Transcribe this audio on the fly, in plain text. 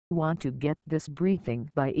Want to get this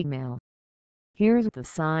briefing by email? Here's the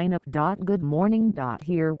sign up. Good morning.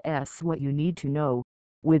 Here's what you need to know.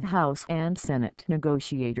 With House and Senate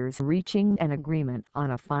negotiators reaching an agreement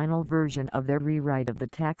on a final version of their rewrite of the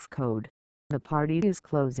tax code, the party is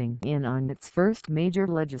closing in on its first major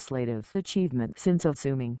legislative achievement since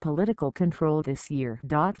assuming political control this year.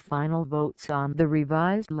 Final votes on the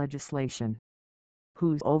revised legislation,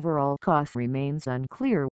 whose overall cost remains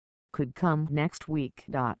unclear, could come next week.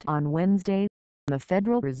 On Wednesday, the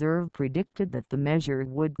Federal Reserve predicted that the measure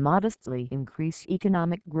would modestly increase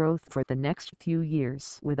economic growth for the next few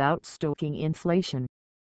years without stoking inflation.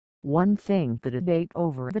 One thing the debate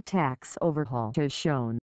over the tax overhaul has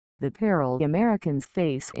shown: the peril Americans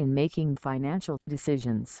face in making financial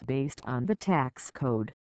decisions based on the tax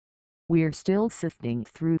code. We're still sifting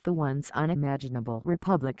through the once unimaginable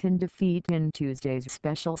Republican defeat in Tuesday's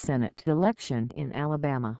special Senate election in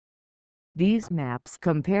Alabama. These maps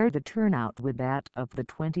compare the turnout with that of the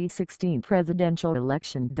 2016 presidential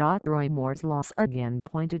election. Roy Moore's loss again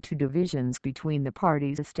pointed to divisions between the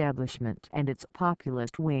party's establishment and its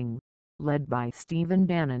populist wing, led by Stephen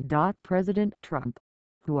Bannon. President Trump,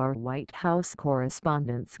 who our White House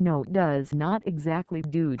correspondents note does not exactly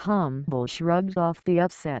do humble, shrugged off the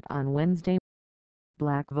upset on Wednesday.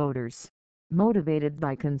 Black voters, motivated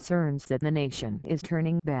by concerns that the nation is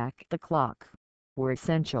turning back the clock, were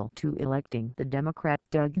essential to electing the Democrat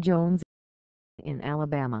Doug Jones. In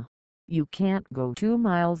Alabama, you can't go 2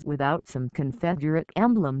 miles without some Confederate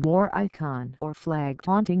emblem or icon or flag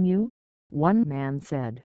taunting you, one man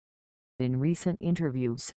said. In recent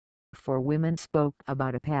interviews, 4 women spoke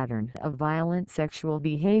about a pattern of violent sexual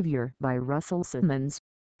behavior by Russell Simmons,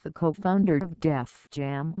 the co-founder of Def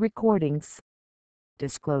Jam Recordings,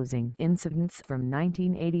 disclosing incidents from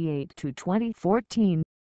 1988 to 2014.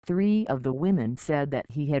 3 of the women said that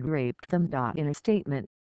he had raped them. In a statement,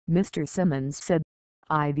 Mr. Simmons said,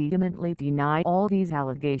 "I vehemently deny all these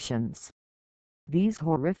allegations. These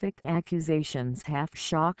horrific accusations have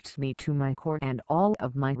shocked me to my core, and all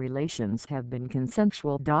of my relations have been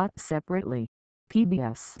consensual." Separately,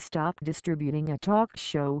 PBS stopped distributing a talk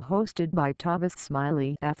show hosted by Tavis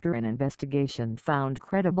Smiley after an investigation found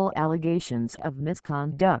credible allegations of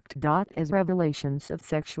misconduct. As revelations of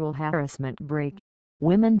sexual harassment break,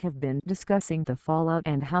 women have been discussing the fallout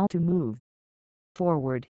and how to move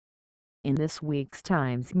forward. In this week's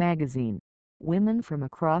Times Magazine, women from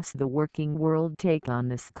across the working world take on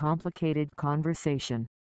this complicated conversation.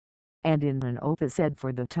 And in an op-ed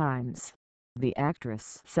for the Times, the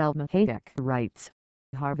actress Salma Hayek writes,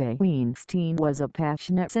 "Harvey Weinstein was a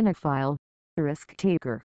passionate cinephile, a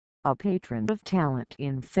risk-taker, a patron of talent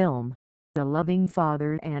in film, a loving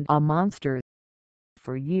father and a monster.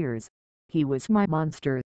 For years, he was my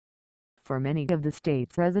monster." For many of the state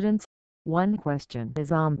presidents, one question is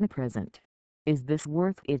omnipresent: is this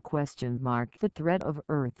worth it? The threat of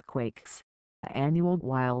earthquakes, annual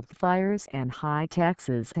wildfires and high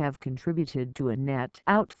taxes have contributed to a net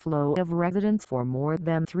outflow of residents for more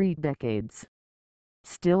than 3 decades.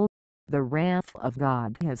 Still, the wrath of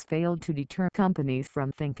God has failed to deter companies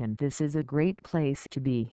from thinking this is a great place to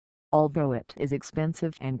be, although it is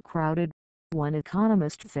expensive and crowded, one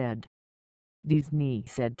economist said. Disney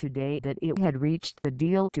said today that it had reached the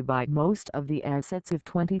deal to buy most of the assets of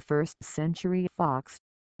 21st Century Fox,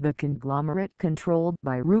 the conglomerate controlled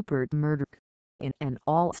by Rupert Murdoch, in an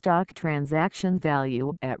all-stock transaction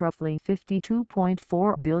value at roughly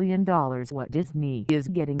 $52.4 billion. What Disney is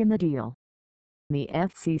getting in the deal. The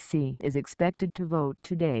FCC is expected to vote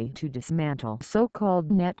today to dismantle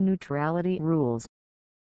so-called net neutrality rules,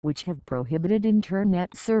 which have prohibited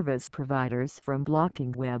internet service providers from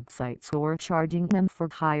blocking websites or charging them for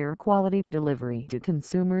higher quality delivery to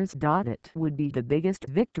consumers. It would be the biggest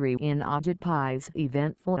victory in Ajit Pai's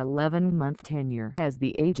eventful 11-month tenure as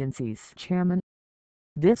the agency's chairman.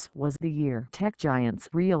 This was the year tech giants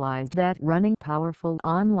realized that running powerful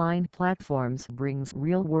online platforms brings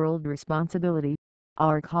real-world responsibility,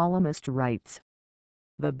 our columnist writes.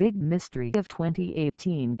 The big mystery of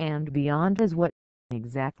 2018 and beyond is what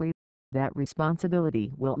exactly that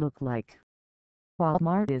responsibility will look like.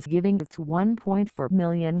 Walmart is giving its 1.4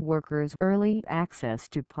 million workers early access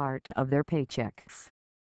to part of their paychecks.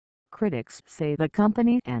 Critics say the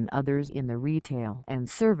company and others in the retail and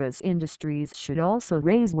service industries should also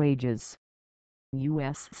raise wages.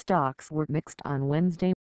 U.S. stocks were mixed on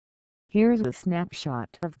Wednesday. Here's a snapshot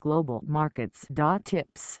of global markets.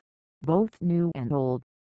 Tips, both new and old,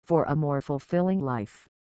 for a more fulfilling life.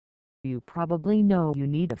 You probably know you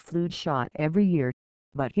need a flu shot every year,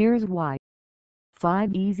 but here's why.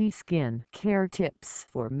 5 easy skin care tips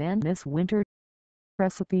for men this winter.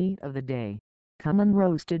 Recipe of the day: Common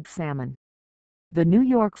roasted salmon. The New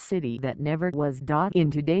York City that never was. In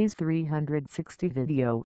today's 360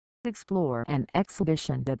 video, explore an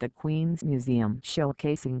exhibition at the Queen's Museum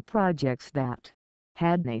showcasing projects that,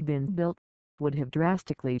 had they been built, would have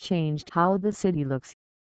drastically changed how the city looks.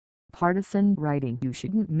 Partisan writing you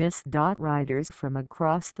shouldn't miss. Writers from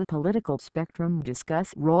across the political spectrum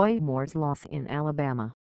discuss Roy Moore's loss in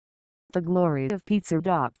Alabama. The glory of pizza.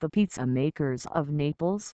 The pizza makers of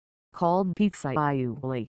Naples, called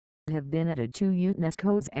pizzaioli, have been added to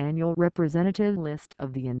UNESCO's annual representative list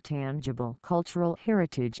of the intangible cultural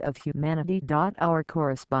heritage of humanity. Our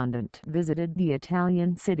correspondent visited the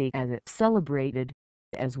Italian city as it celebrated,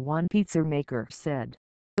 as one pizza maker said,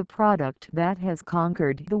 the product that has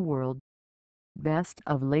conquered the world. Best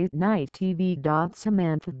of late night TV.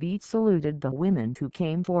 Samantha Bee saluted the women who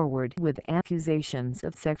came forward with accusations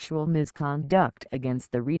of sexual misconduct against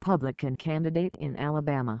the Republican candidate in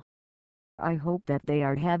Alabama. I hope that they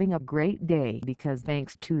are having a great day because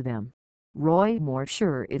thanks to them, Roy Moore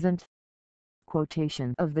sure isn't.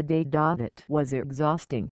 Quotation of the day. It was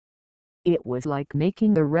exhausting. It was like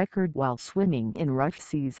making the record while swimming in rush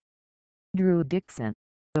seas. Drew Dixon,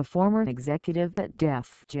 the former executive at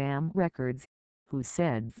Def Jam Records, who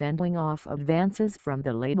said fending off advances from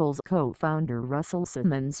the label's co-founder Russell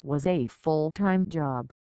Simmons was a full-time job.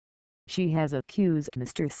 She has accused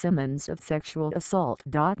Mr. Simmons of sexual assault.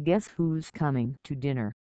 Guess Who's Coming to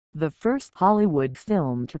Dinner, the first Hollywood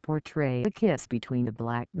film to portray a kiss between a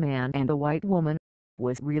black man and a white woman,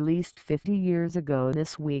 was released 50 years ago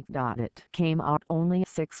this week. It came out only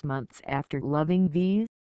 6 months after Loving v.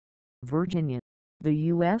 Virginia, the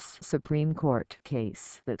U.S. Supreme Court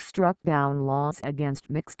case that struck down laws against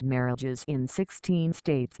mixed marriages in 16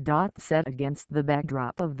 states. Set against the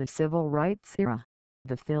backdrop of the civil rights era,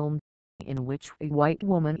 the film, in which a white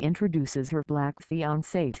woman introduces her black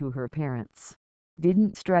fiancé to her parents,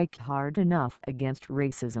 didn't strike hard enough against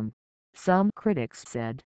racism, some critics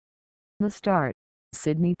said. The star,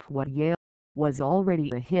 Sidney Poitier, was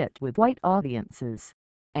already a hit with white audiences,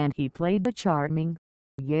 and he played the charming,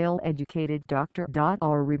 Yale-educated doctor.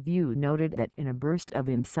 Our review noted that in a burst of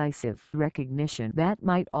incisive recognition that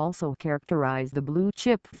might also characterize the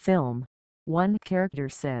blue-chip film, one character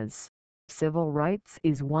says, "Civil rights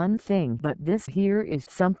is one thing but this here is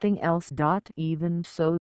something else." Even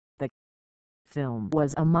so, the film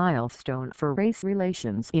was a milestone for race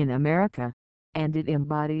relations in America, and it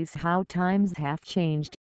embodies how times have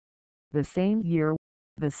changed. The same year,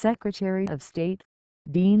 the Secretary of State,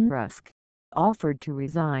 Dean Rusk, offered to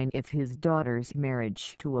resign if his daughter's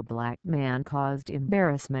marriage to a black man caused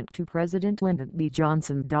embarrassment to President Lyndon B.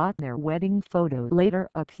 Johnson. Their wedding photo later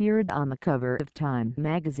appeared on the cover of Time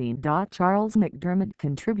magazine. Charles McDermott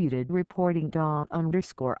contributed reporting.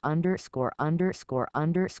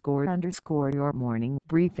 Your morning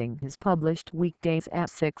briefing is published weekdays at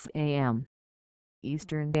 6 a.m.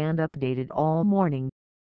 Eastern and updated all morning.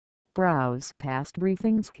 Browse past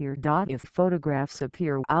briefings here. If photographs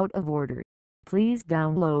appear out of order, please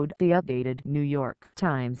download the updated New York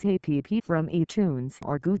Times app from iTunes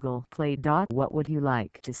or Google Play. What would you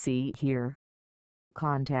like to see here?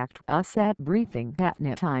 Contact us at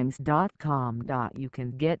briefing@nytimes.com. You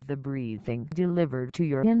can get the briefing delivered to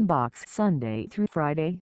your inbox Sunday through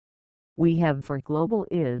Friday. We have 4 global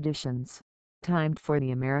editions, timed for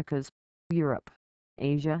the Americas, Europe,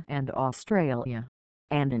 Asia and Australia,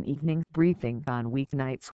 and an evening briefing on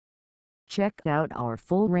weeknights. Check out our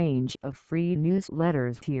full range of free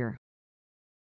newsletters here.